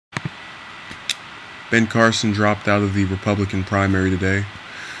Ben Carson dropped out of the Republican primary today,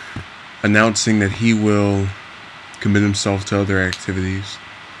 announcing that he will commit himself to other activities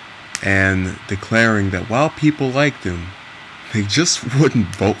and declaring that while people liked him, they just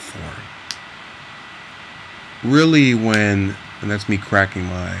wouldn't vote for him. Really, and that's me cracking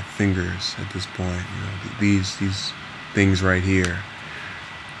my fingers at this point, these things right here.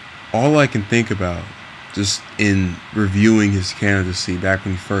 All I can think about, just in reviewing his candidacy back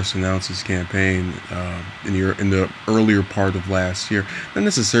when he first announced his campaign in the earlier part of last year, not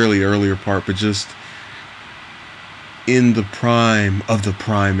necessarily the earlier part, but just in the prime of the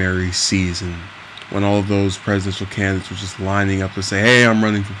primary season, when all of those presidential candidates were just lining up to say, hey, I'm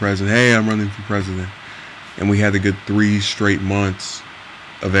running for president, hey, I'm running for president. And we had a good 3 straight months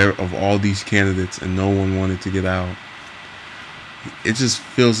of all these candidates, and no one wanted to get out. It just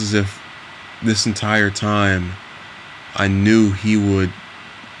feels as if this entire time I knew he would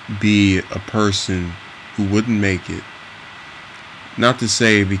be a person who wouldn't make it. Not to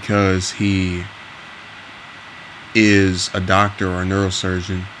say because he is a doctor or a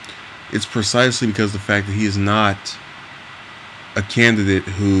neurosurgeon. It's precisely because of the fact that he is not a candidate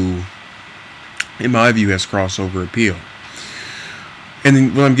who, in my view, has crossover appeal.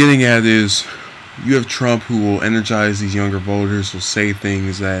 And what I'm getting at is, you have Trump, who will energize these younger voters, will say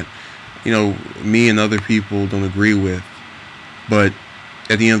things that, me and other people don't agree with. But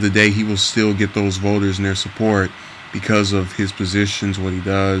at the end of the day, he will still get those voters and their support because of his positions, what he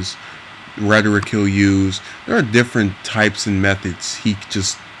does, rhetoric he'll use. There are different types and methods he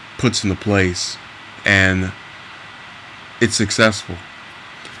just puts into place, and it's successful.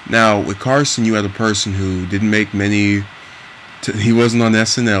 Now, with Carson, you had a person who didn't make many. He wasn't on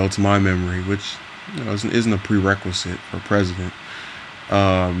SNL, to my memory, which isn't a prerequisite for president.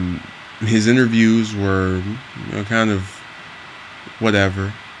 His interviews were kind of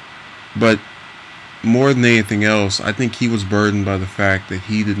whatever. But more than anything else, I think he was burdened by the fact that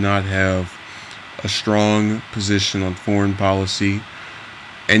he did not have a strong position on foreign policy,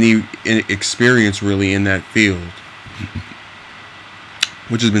 any experience really in that field,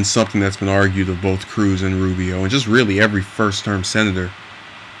 which has been something that's been argued of both Cruz and Rubio, and just really every first-term senator,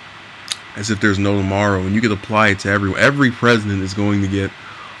 as if there's no tomorrow. And you could apply it to everyone. Every president is going to get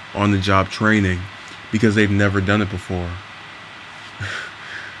on-the-job training because they've never done it before.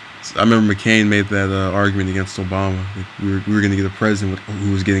 I remember McCain made that argument against Obama. We were going to get a president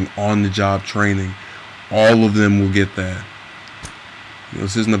who was getting on-the-job training. All of them will get that.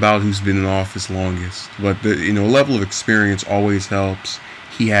 This isn't about who's been in office longest, but the level of experience always helps.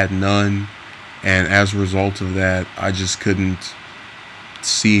 He had none, and as a result of that, I just couldn't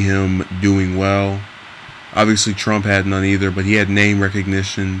see him doing well. Obviously, Trump had none either, but he had name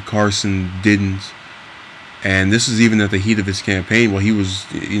recognition. Carson didn't. And this is even at the heat of his campaign, while he was,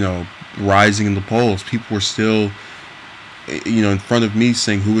 rising in the polls. People were still, in front of me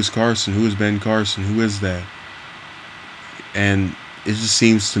saying, who is Carson? Who is Ben Carson? Who is that? And it just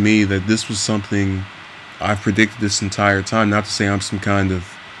seems to me that this was something I've predicted this entire time. Not to say I'm some kind of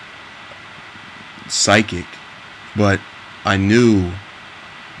psychic, but I knew,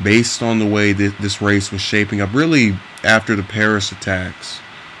 based on the way that this race was shaping up, really after the Paris attacks,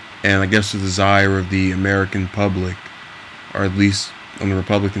 and I guess the desire of the American public, or at least on the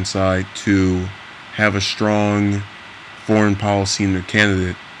Republican side, to have a strong foreign policy in their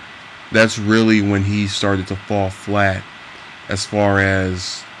candidate, that's really when he started to fall flat as far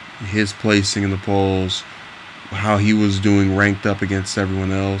as his placing in the polls, how he was doing ranked up against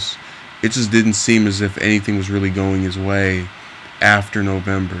everyone else. It just didn't seem as if anything was really going his way after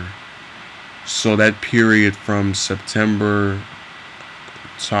November. So that period from September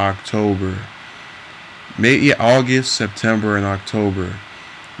to October, August, September, and October,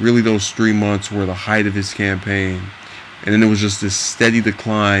 really those 3 months were the height of his campaign. And then there was just this steady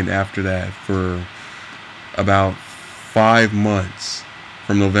decline after that for about 5 months,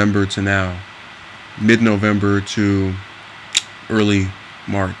 from November to now, mid-November to early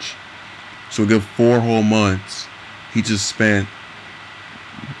March. So a good 4 whole months he just spent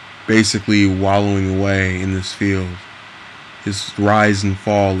basically wallowing away in this field, his rise and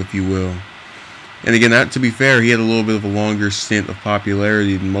fall, if you will. And again, to be fair, he had a little bit of a longer stint of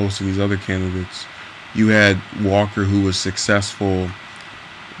popularity than most of these other candidates. You had Walker, who was successful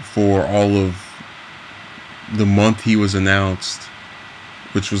for all of the month he was announced,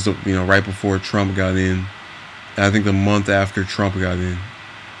 which was right before Trump got in. And I think the month after Trump got in.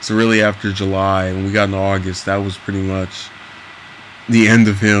 So really after July, when we got into August, that was pretty much the end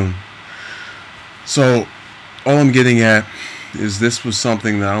of him. So all I'm getting at is this was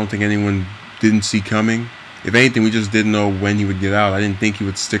something that I don't think anyone didn't see coming. If anything, we just didn't know when he would get out. I didn't think he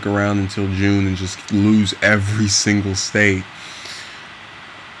would stick around until June and just lose every single state.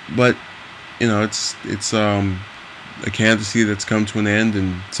 But it's a candidacy that's come to an end,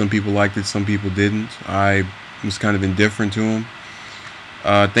 and some people liked it, some people didn't. I was kind of indifferent to him.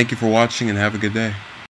 Thank you for watching, and have a good day.